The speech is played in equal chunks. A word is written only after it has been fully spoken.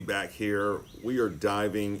back here. We are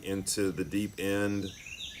diving into the deep end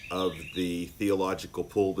of the theological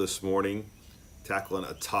pool this morning, tackling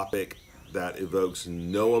a topic that evokes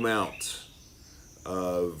no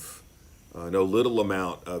little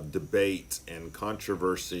amount of debate and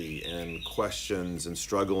controversy and questions and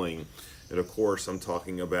struggling. And of course, I'm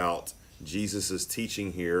talking about Jesus's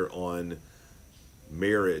teaching here on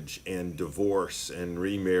marriage and divorce and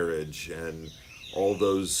remarriage and all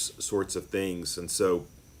those sorts of things. And so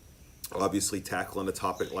obviously tackling a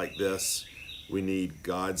topic like this, we need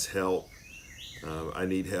God's help. I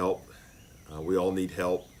need help. We all need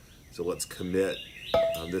help. So let's commit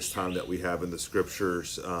this time that we have in the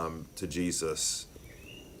scriptures to Jesus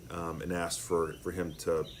and ask for him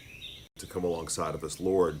to come alongside of us.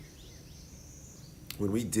 Lord,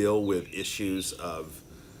 when we deal with issues of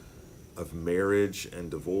marriage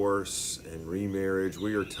and divorce and remarriage,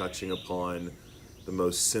 we are touching upon the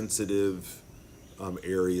most sensitive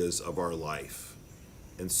areas of our life.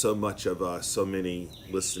 And so much of us, so many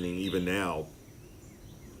listening even now,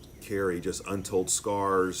 carry just untold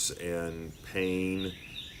scars and pain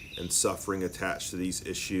and suffering attached to these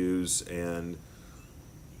issues. And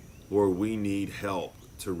Lord, we need help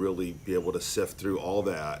to really be able to sift through all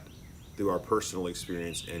that through our personal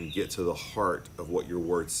experience and get to the heart of what your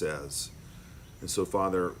word says. And so,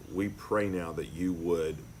 Father, we pray now that you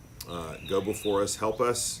would go before us, help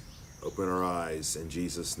us, open our eyes in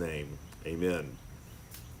Jesus' name. Amen.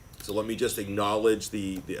 So let me just acknowledge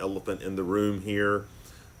the elephant in the room here.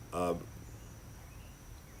 I'm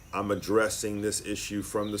addressing this issue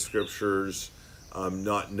from the scriptures,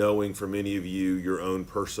 not knowing for many of you your own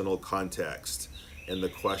personal context and the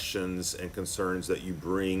questions and concerns that you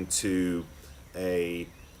bring to a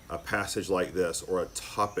passage like this or a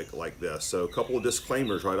topic like this. So a couple of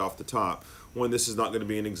disclaimers right off the top. One, this is not going to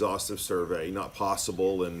be an exhaustive survey, not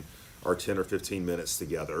possible in our 10 or 15 minutes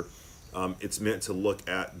together. It's meant to look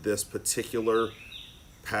at this particular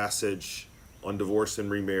passage on divorce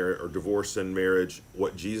and remarriage, or divorce and marriage,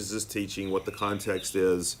 what Jesus is teaching, what the context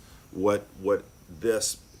is, what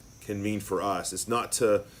this can mean for us. It's not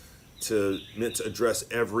meant to address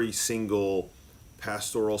every single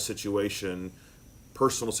pastoral situation,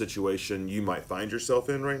 personal situation you might find yourself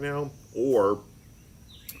in right now, or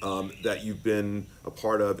that you've been a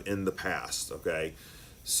part of in the past. Okay,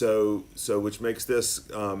 so which makes this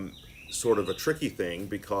sort of a tricky thing,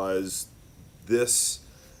 because this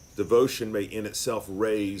devotion may in itself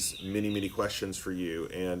raise many questions for you,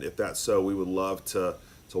 and if that's so, we would love to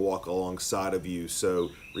walk alongside of you.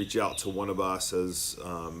 So reach out to one of us as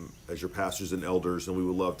your pastors and elders, and we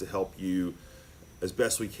would love to help you as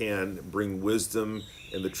best we can bring wisdom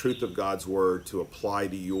and the truth of God's word to apply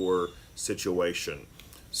to your situation.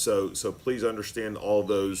 So please understand all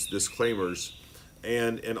those disclaimers,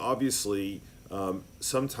 and obviously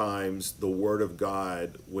sometimes the word of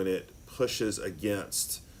God, when it pushes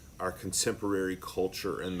against our contemporary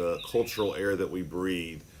culture and the cultural air that we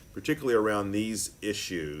breathe, particularly around these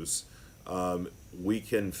issues, we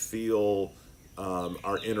can feel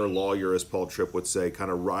our inner lawyer, as Paul Tripp would say,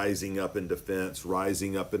 kind of rising up in defense,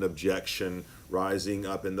 rising up in objection, rising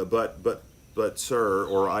up in the but sir,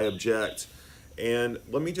 or I object. And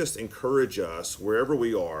let me just encourage us, wherever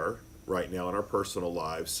we are right now in our personal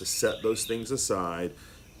lives, to set those things aside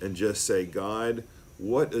and just say, God,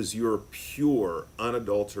 what does your pure,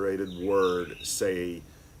 unadulterated word say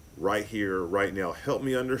right here, right now? Help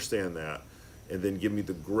me understand that, and then give me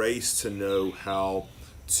the grace to know how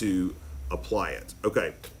to apply it.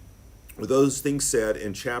 Okay, with those things said,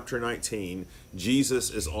 in chapter 19, Jesus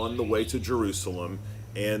is on the way to Jerusalem,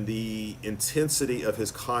 and the intensity of his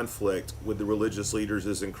conflict with the religious leaders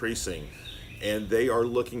is increasing, and they are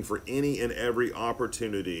looking for any and every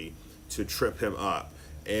opportunity to trip him up.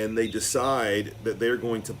 And they decide that they're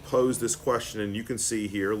going to pose this question, and you can see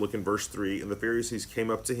here, look in verse 3, and the Pharisees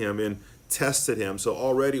came up to him and tested him. So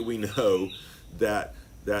already we know that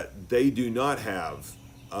they do not have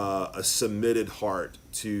a submitted heart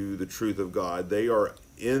to the truth of God. They are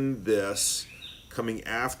in this, coming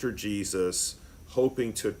after Jesus,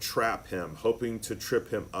 hoping to trap him, hoping to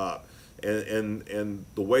trip him up. And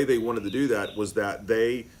the way they wanted to do that was that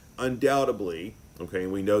they undoubtedly, okay,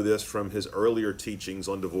 and we know this from his earlier teachings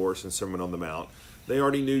on divorce and Sermon on the Mount, they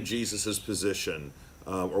already knew Jesus's position,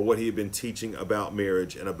 or what he had been teaching about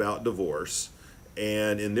marriage and about divorce.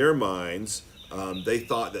 And in their minds, they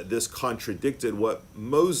thought that this contradicted what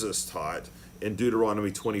Moses taught in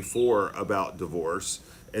Deuteronomy 24 about divorce,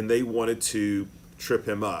 and they wanted to trip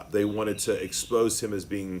him up. They wanted to expose him as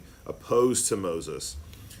being opposed to Moses.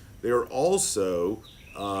 They are also,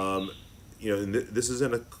 and this is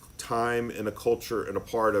in a time, in a culture, in a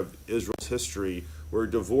part of Israel's history where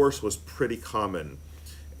divorce was pretty common,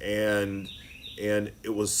 and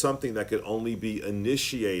it was something that could only be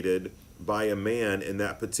initiated by a man in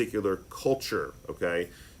that particular culture. Okay,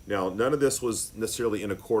 now none of this was necessarily in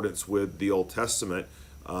accordance with the Old Testament.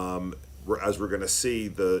 As we're going to see,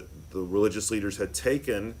 the religious leaders had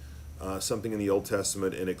taken something in the Old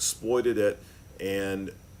Testament and exploited it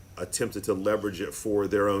and attempted to leverage it for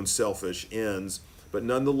their own selfish ends. But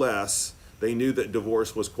nonetheless, they knew that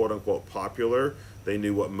divorce was quote unquote popular. They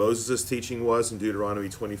knew what Moses' teaching was in Deuteronomy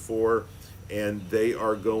 24, and they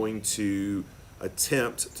are going to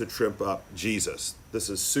attempt to trip up Jesus. This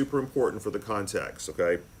is super important for the context,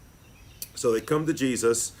 okay? So they come to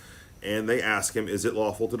Jesus and they ask him, is it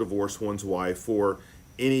lawful to divorce one's wife for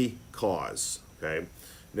any cause? Okay.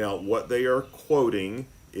 Now, what they are quoting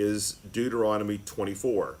is Deuteronomy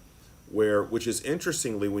 24, which is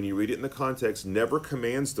interestingly, when you read it in the context, never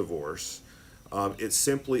commands divorce. It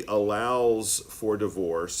simply allows for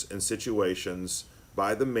divorce in situations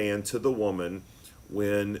by the man to the woman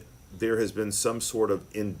when there has been some sort of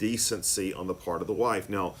indecency on the part of the wife.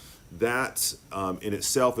 Now, that in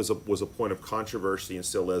itself was a point of controversy and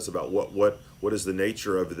still is about what is the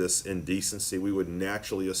nature of this indecency. We would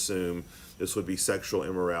naturally assume this would be sexual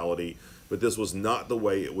immorality, but this was not the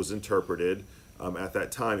way it was interpreted at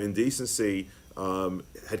that time. Indecency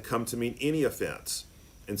had come to mean any offense,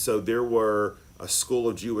 and so there were a school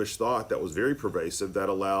of Jewish thought that was very pervasive that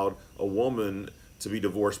allowed a woman to be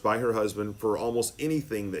divorced by her husband for almost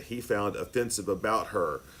anything that he found offensive about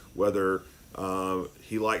her, whether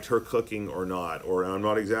he liked her cooking or not, or I'm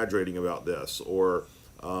not exaggerating about this, or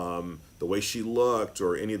the way she looked,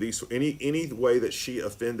 or any of these, any way that she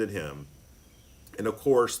offended him. And of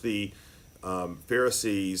course, the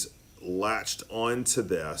Pharisees latched onto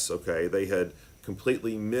this. Okay, they had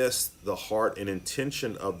completely missed the heart and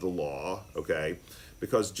intention of the law. Okay,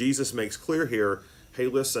 because Jesus makes clear here, hey,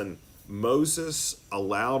 listen, Moses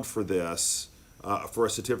allowed for this, for a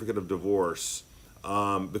certificate of divorce,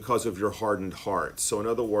 because of your hardened heart. So in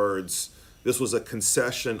other words, this was a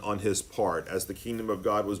concession on his part as the kingdom of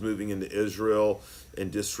God was moving into Israel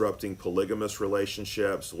and disrupting polygamous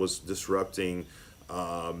relationships, was disrupting,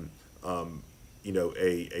 a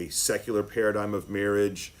secular paradigm of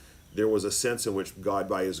marriage. There was a sense in which God,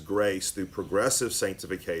 by his grace, through progressive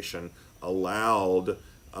sanctification, allowed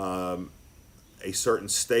a certain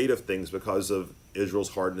state of things because of Israel's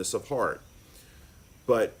hardness of heart.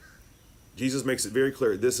 But Jesus makes it very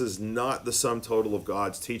clear, this is not the sum total of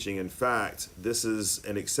God's teaching. In fact, this is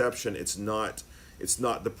an exception. It's not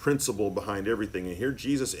the principle behind everything. And here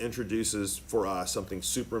Jesus introduces for us something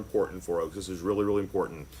super important for us. This is really, really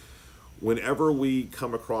important. Whenever we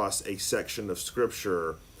come across a section of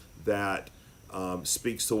Scripture that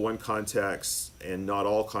speaks to one context and not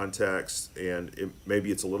all contexts, and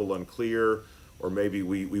maybe it's a little unclear, or maybe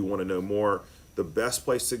we want to know more, the best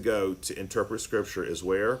place to go to interpret Scripture is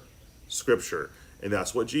where? Scripture. And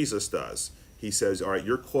that's what Jesus does. He says, all right,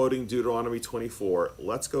 you're quoting Deuteronomy 24.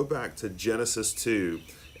 Let's go back to Genesis 2,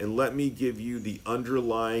 and let me give you the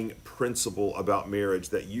underlying principle about marriage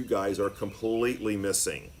that you guys are completely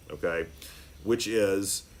missing, okay? Which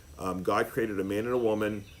is, God created a man and a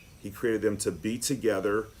woman. He created them to be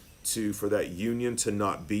together, for that union to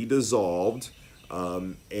not be dissolved,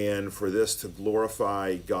 and for this to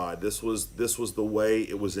glorify God. This was the way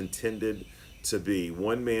it was intended to be.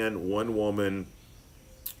 One man, one woman,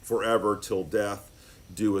 forever till death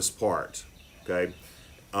do us part. Okay.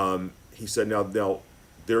 He said, now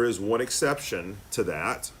there is one exception to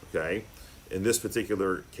that. Okay. In this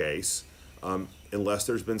particular case, unless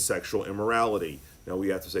there's been sexual immorality. Now we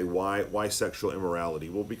have to say, why sexual immorality?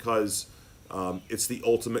 Well, because it's the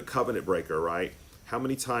ultimate covenant breaker, right? How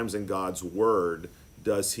many times in God's word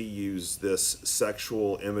does he use this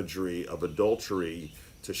sexual imagery of adultery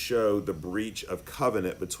to show the breach of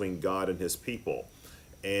covenant between God and his people?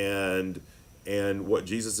 And what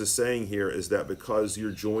Jesus is saying here is that because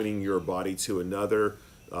you're joining your body to another,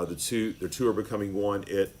 the two are becoming one.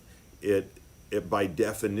 It by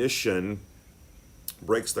definition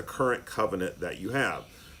breaks the current covenant that you have.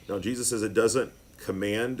 Now Jesus says it doesn't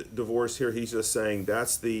command divorce here. He's just saying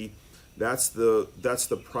that's the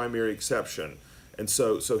primary exception. And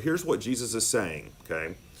so here's what Jesus is saying.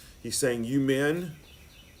 Okay, he's saying, you men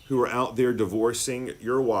who are out there divorcing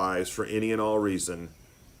your wives for any and all reason,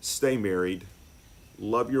 stay married,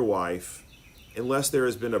 love your wife, unless there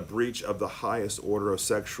has been a breach of the highest order of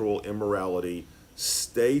sexual immorality,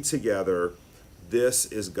 stay together. This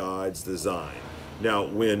is God's design. Now,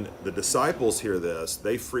 when the disciples hear this,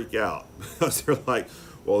 they freak out because they're like,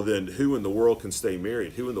 well, then who in the world can stay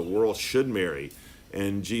married? Who in the world should marry?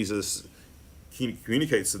 And Jesus he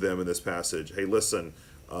communicates to them in this passage, hey, listen,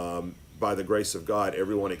 by the grace of God,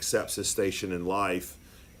 everyone accepts his station in life,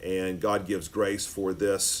 and God gives grace for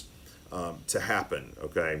this to happen,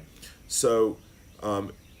 okay? So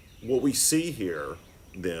what we see here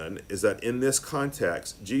then is that in this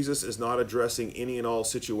context, Jesus is not addressing any and all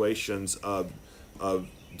situations of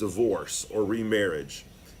divorce or remarriage.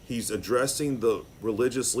 He's addressing the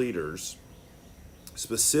religious leaders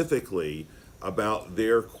specifically about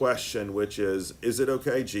their question, which is it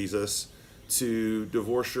okay, Jesus, to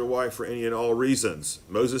divorce your wife for any and all reasons?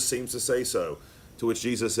 Moses seems to say so, to which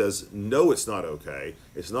Jesus says, no, it's not okay.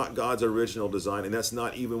 It's not God's original design, and that's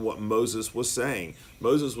not even what Moses was saying.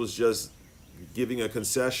 Moses was just giving a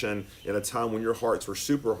concession in a time when your hearts were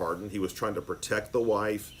super hardened. He was trying to protect the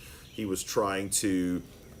wife. He was trying to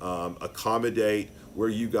accommodate where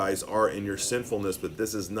you guys are in your sinfulness, but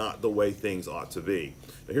this is not the way things ought to be.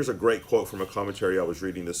 Now, here's a great quote from a commentary I was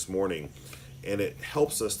reading this morning, and it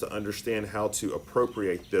helps us to understand how to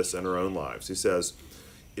appropriate this in our own lives. He says,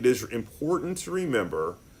 it is important to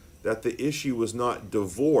remember that the issue was not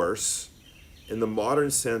divorce in the modern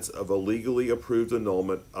sense of a legally approved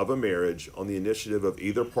annulment of a marriage on the initiative of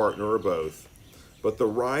either partner or both, but the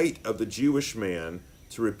right of the Jewish man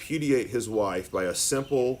to repudiate his wife by a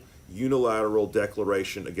simple unilateral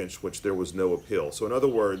declaration against which there was no appeal. So in other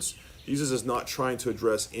words, Jesus is not trying to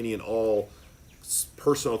address any and all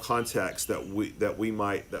personal contexts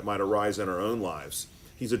that might arise in our own lives.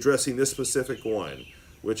 He's addressing this specific one,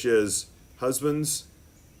 which is, husbands,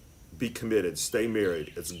 be committed, stay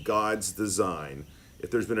married. It's God's design. If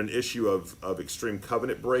there's been an issue of extreme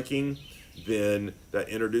covenant breaking, then that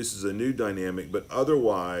introduces a new dynamic, but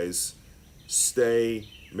otherwise, stay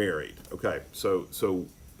married. Okay, so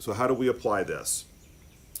how do we apply this?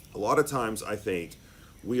 A lot of times I think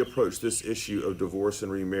we approach this issue of divorce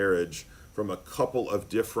and remarriage from a couple of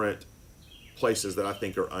different places that I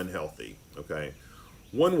think are unhealthy, okay?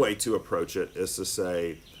 One way to approach it is to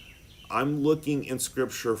say, I'm looking in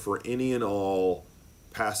Scripture for any and all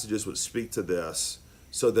passages which speak to this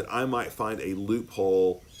so that I might find a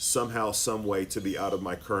loophole somehow, some way to be out of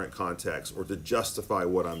my current context or to justify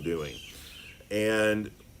what I'm doing.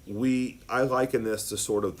 And I liken this to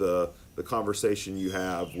sort of the conversation you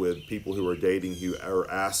have with people who are dating, who are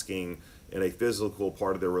asking in a physical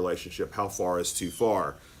part of their relationship, how far is too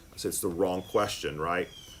far? I said, it's the wrong question, right?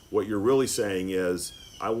 What you're really saying is,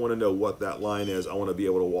 I want to know what that line is. I want to be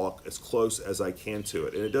able to walk as close as I can to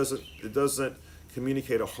it. And it doesn't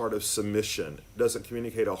communicate a heart of submission. It doesn't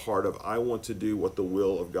communicate a heart of, I want to do what the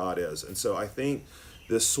will of God is. And so I think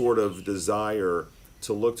this sort of desire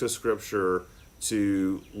to look to Scripture,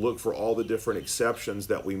 to look for all the different exceptions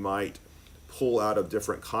that we might pull out of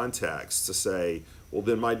different contexts to say, well,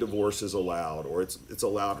 then my divorce is allowed, or it's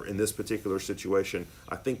allowed in this particular situation.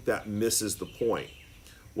 I think that misses the point.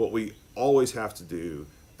 What we always have to do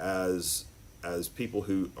as people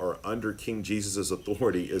who are under King Jesus'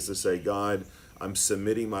 authority is to say, God, I'm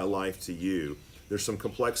submitting my life to you. There's some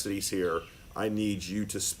complexities here. I need you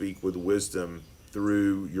to speak with wisdom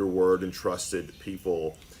through your word and trusted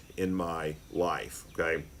people in my life,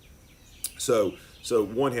 okay? So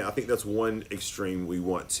one hand, I think that's one extreme we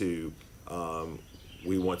want to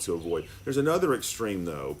avoid. There's another extreme,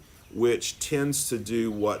 though, which tends to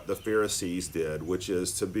do what the Pharisees did, which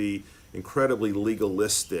is to be incredibly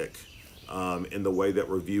legalistic in the way that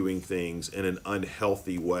we're viewing things in an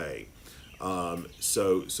unhealthy way.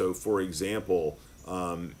 So for example,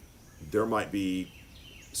 there might be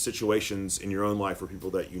situations in your own life for people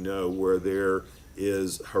that you know where there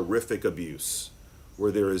is horrific abuse,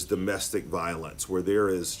 where there is domestic violence, where there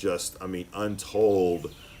is just,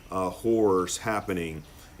 untold horrors happening.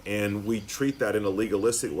 And we treat that in a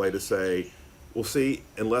legalistic way to say, well, see,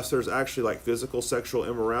 unless there's actually like physical sexual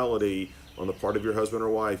immorality on the part of your husband or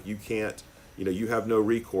wife, you can't, you have no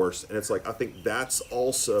recourse. And it's like, I think that's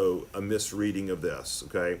also a misreading of this,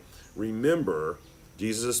 okay? Remember,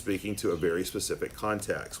 Jesus is speaking to a very specific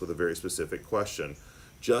context with a very specific question,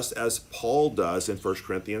 just as Paul does in 1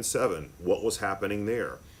 Corinthians 7. What was happening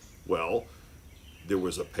there? Well, there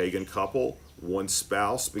was a pagan couple. One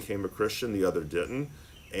spouse became a Christian, the other didn't.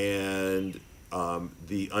 And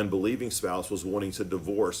the unbelieving spouse was wanting to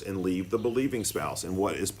divorce and leave the believing spouse. And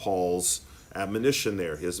what is Paul's admonition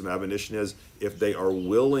there? His admonition is, if they are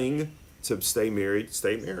willing to stay married,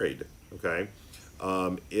 stay married, okay?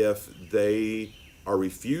 If they are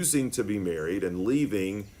refusing to be married and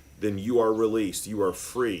leaving, then you are released. You are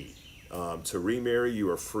free to remarry. You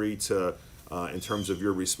are free to, in terms of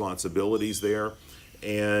your responsibilities there.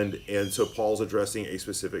 And so Paul's addressing a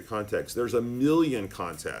specific context. There's a million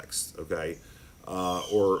contexts, okay,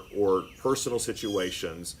 or personal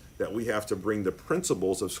situations that we have to bring the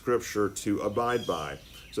principles of Scripture to abide by.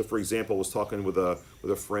 So, for example, I was talking with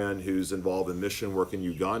a friend who's involved in mission work in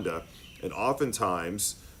Uganda, and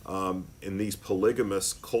oftentimes in these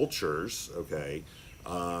polygamous cultures, okay,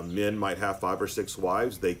 men might have 5 or 6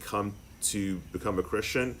 wives. They come to become a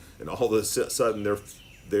Christian, and all of a sudden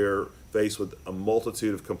they're faced with a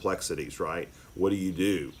multitude of complexities. Right? What do you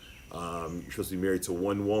do? You're supposed to be married to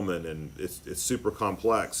one woman, and it's super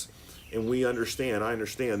complex. And I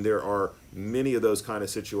understand there are many of those kind of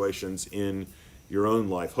situations in your own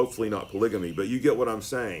life. Hopefully not polygamy, but you get what I'm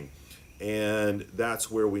saying. And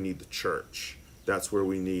that's where we need the church. That's where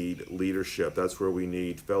we need leadership. That's where we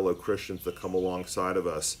need fellow Christians to come alongside of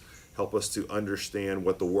us, help us to understand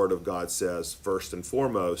what the Word of God says first and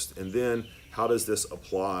foremost, and then how does this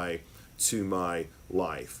apply to my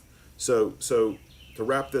life? So to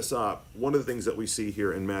wrap this up, one of the things that we see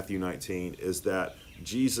here in Matthew 19 is that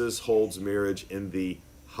Jesus holds marriage in the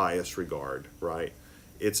highest regard, right?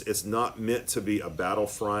 It's not meant to be a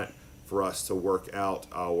battlefront for us to work out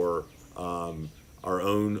our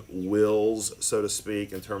own wills, so to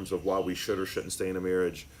speak, in terms of why we should or shouldn't stay in a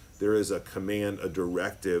marriage. There is a command, a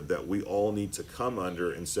directive that we all need to come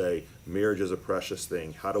under and say, marriage is a precious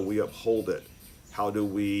thing. How do we uphold it? How do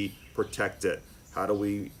we protect it? How do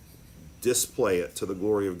we display it to the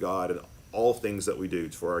glory of God in all things that we do,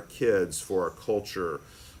 for our kids, for our culture,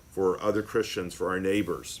 for other Christians, for our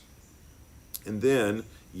neighbors? And then,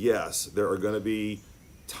 yes, there are going to be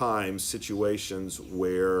times, situations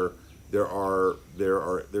where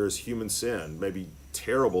there is human sin, maybe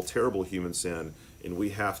terrible human sin, and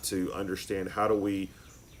we have to understand, how do we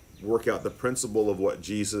work out the principle of what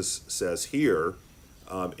Jesus says here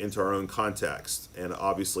into our own context. And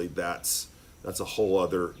obviously that's a whole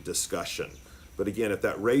other discussion. But again, if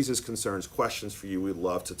that raises concerns, questions for you, we'd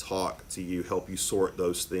love to talk to you, help you sort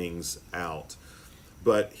those things out.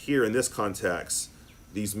 But here in this context,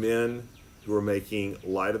 these men who are making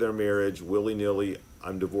light of their marriage willy-nilly,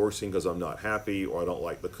 I'm divorcing because I'm not happy, or I don't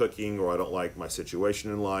like the cooking, or I don't like my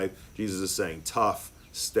situation in life. Jesus is saying, tough,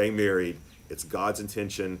 stay married. It's God's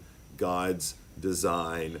intention, God's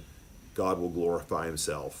design. God will glorify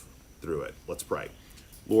himself through it. Let's pray.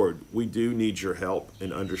 Lord, we do need your help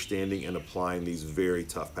in understanding and applying these very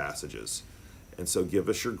tough passages. And so give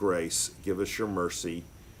us your grace, give us your mercy,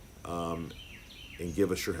 and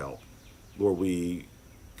give us your help. Lord, we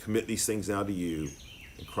commit these things now to you.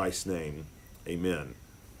 In Christ's name, amen.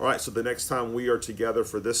 All right, so the next time we are together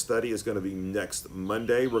for this study is going to be next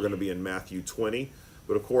Monday. We're going to be in Matthew 20.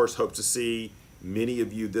 But of course, hope to see many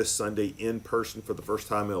of you this Sunday in person for the first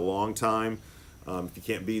time in a long time. If you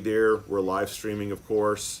can't be there, we're live streaming, of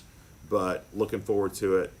course. But looking forward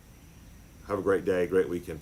to it. Have a great day, great weekend.